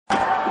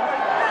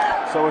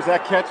So is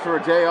that catch for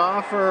a day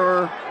off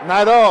or?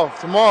 Night off,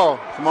 tomorrow.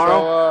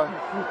 Tomorrow?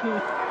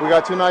 So we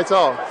got 2 nights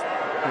off.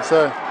 Yes,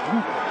 sir.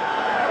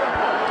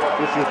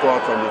 What's your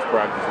thoughts on this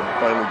practice and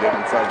finally getting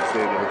inside the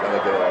stadium and kind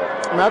of get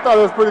out? I mean, I thought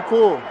it was pretty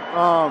cool.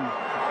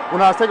 When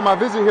I was taking my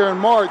visit here in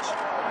March,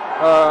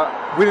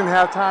 we didn't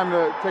have time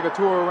to take a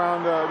tour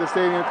around the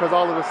stadium because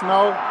all of the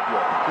snow.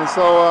 Yeah. And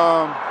so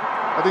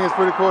I think it's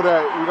pretty cool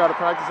that we got to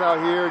practice out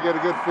here, get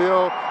a good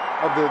feel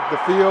of the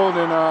field,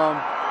 and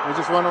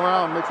just run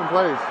around, make some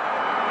plays.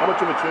 How much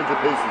of a change of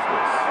pace is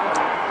this?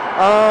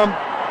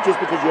 Just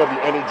because you have the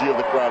energy of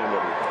the crowd and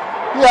everything.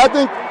 Yeah,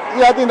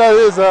 I think that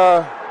is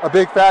a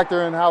big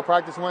factor in how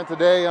practice went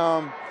today.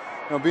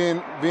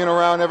 Being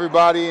around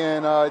everybody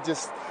and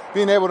just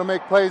being able to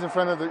make plays in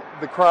front of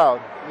the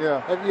crowd. Yeah.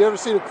 Have you ever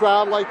seen a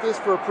crowd like this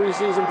for a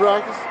preseason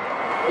practice?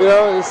 You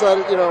know,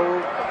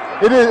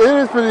 It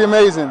is pretty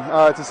amazing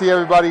to see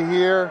everybody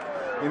here.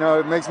 You know,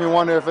 it makes me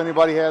wonder if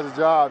anybody has a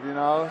job, you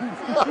know.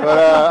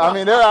 But, I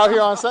mean, they're out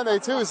here on Sunday,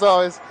 too, so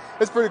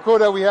it's pretty cool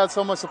that we had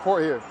so much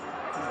support here.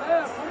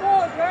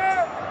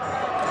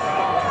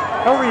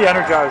 How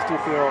re-energized do you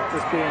feel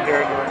just being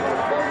here in New England?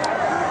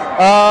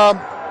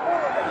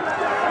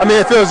 I mean,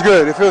 it feels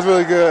good. It feels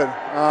really good.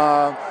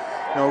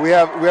 We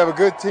have a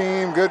good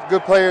team,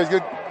 good players,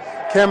 good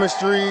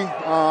chemistry.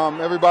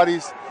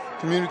 Everybody's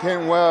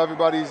communicating well.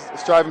 Everybody's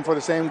striving for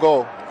the same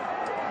goal.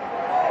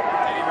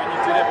 Eddie, when you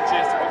did have a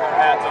chance to put the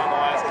pads on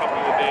the last couple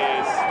of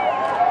days,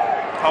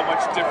 how much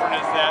different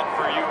is that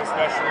for you,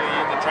 especially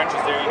in the trenches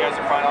there? You guys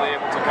are finally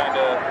able to kind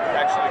of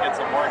actually get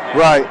some work in.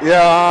 Right.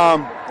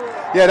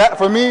 Yeah. That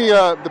for me,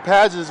 the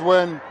pads is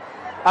when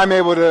I'm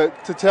able to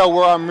tell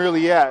where I'm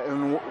really at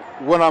and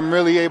what I'm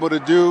really able to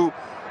do,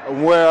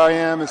 where I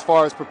am as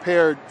far as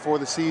prepared for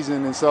the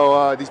season. And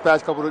so these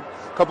past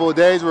couple of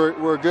days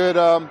were good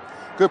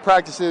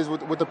practices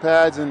with the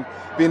pads and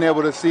being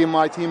able to see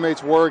my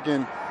teammates work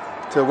and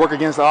to work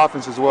against the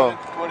offense as well.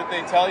 What did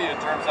they tell you in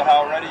terms of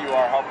how ready you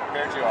are, how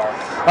prepared you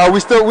are? We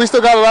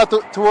still got a lot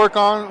to work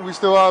on. We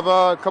still have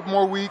a couple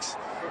more weeks,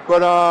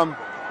 but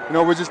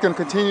we're just going to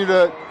continue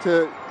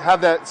to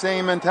have that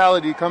same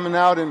mentality coming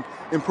out and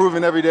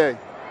improving every day.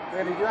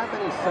 Randy, do you have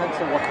any sense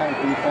of what kind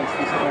of defense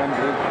this can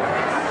be?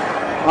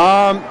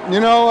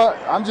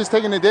 I'm just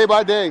taking it day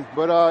by day,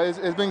 but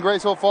it's been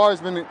great so far.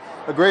 It's been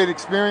a great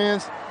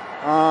experience.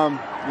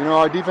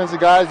 Our defensive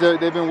guys,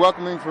 they've been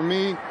welcoming for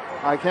me.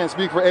 I can't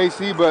speak for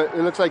AC, but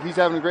it looks like he's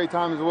having a great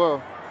time as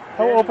well.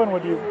 How open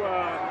would you?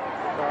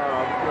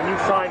 When you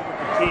signed with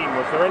the team,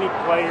 was there any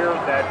player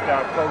that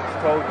coach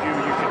told you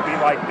could be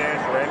like this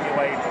or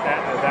emulate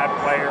that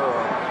player?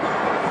 Or?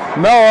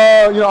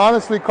 No,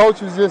 honestly,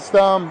 coach was just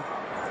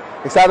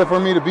excited for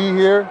me to be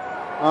here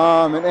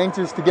and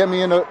anxious to get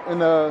me in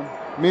the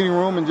meeting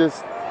room and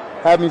just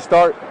have me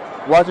start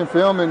watching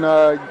film and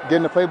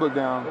getting the playbook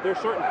down. Were there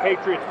certain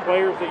Patriots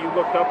players that you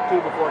looked up to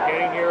before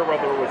getting here,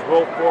 whether it was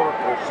Wilfork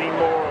or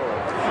Seymour?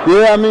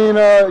 Yeah, I mean,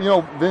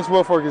 Vince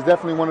Wilfork is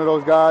definitely one of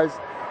those guys.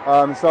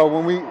 So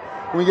when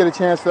we get a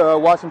chance to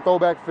watch some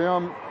throwback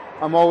film,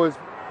 I'm always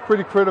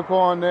pretty critical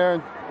on there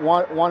and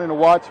wanting to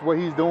watch what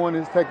he's doing,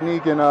 his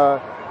technique, and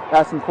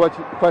ask him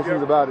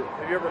questions about it.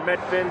 Have you ever met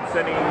Vince?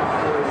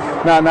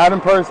 Not in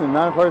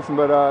person,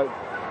 but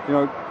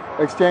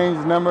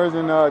exchange numbers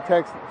and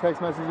text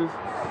messages.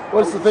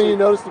 What's the thing you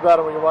noticed about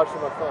him when you watched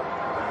him on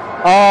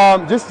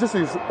film? Just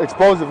his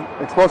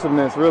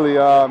explosiveness, really.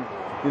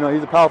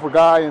 He's a powerful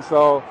guy, and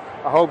so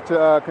I hope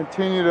to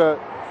continue to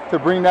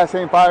bring that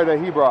same fire that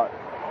he brought.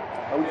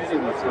 How would you say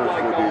these first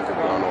 4 days have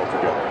gone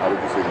altogether? How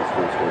would you say these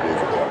first 4 days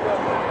have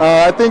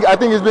gone? I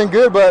think it's been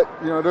good, but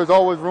there's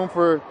always room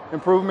for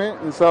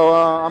improvement, and so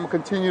I'm gonna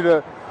continue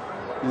to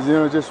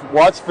just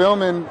watch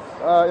film and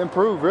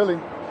improve. Really.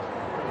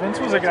 Vince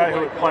was a guy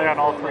who would play on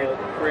all three.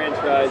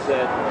 Franchise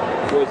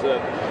that was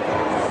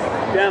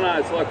down on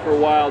its luck for a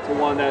while to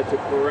one that's a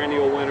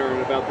perennial winner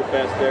and about the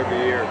best every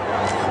year.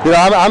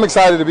 I'm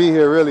excited to be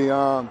here, really.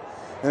 And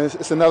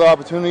it's another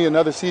opportunity,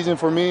 another season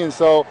for me, and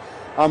so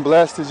I'm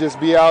blessed to just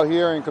be out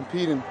here and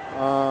competing.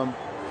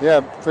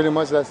 Pretty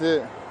much that's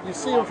it. You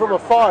see him from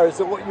afar. Is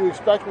it what you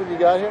expect when you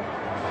got here?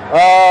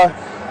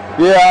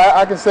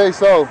 I can say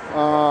so.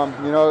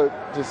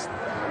 Just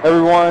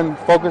everyone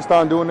focused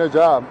on doing their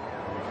job.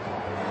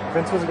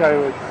 Vince was a guy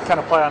who would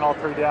kind of play on all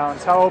 3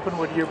 downs. How open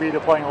would you be to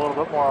playing a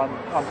little bit more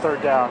on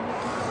 3rd down?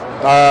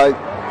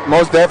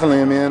 Most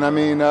definitely. I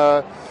mean,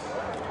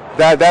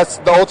 that's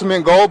the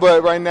ultimate goal.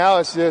 But right now,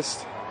 it's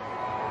just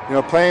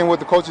playing what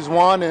the coaches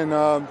want and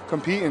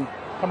competing.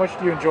 How much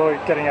do you enjoy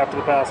getting after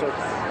the passer?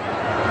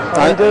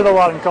 You did it a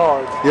lot in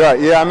college.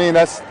 Yeah. I mean,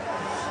 that's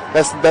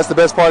the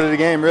best part of the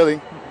game, really.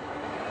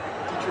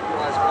 Dietrich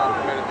Wise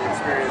complimented the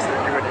experience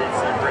that you and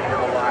AC bring to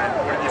the line.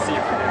 What did you see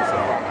from him so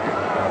far?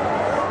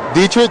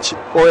 Dietrich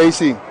or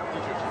AC?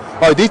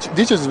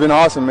 Dietrich has been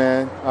awesome,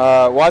 man.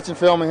 Watching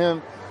film of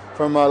him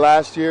from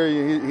last year,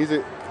 he's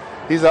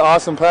an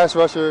awesome pass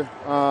rusher.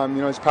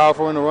 He's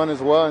powerful in the run as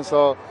well, and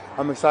so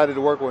I'm excited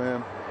to work with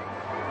him.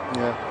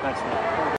 Yeah. Thanks, man.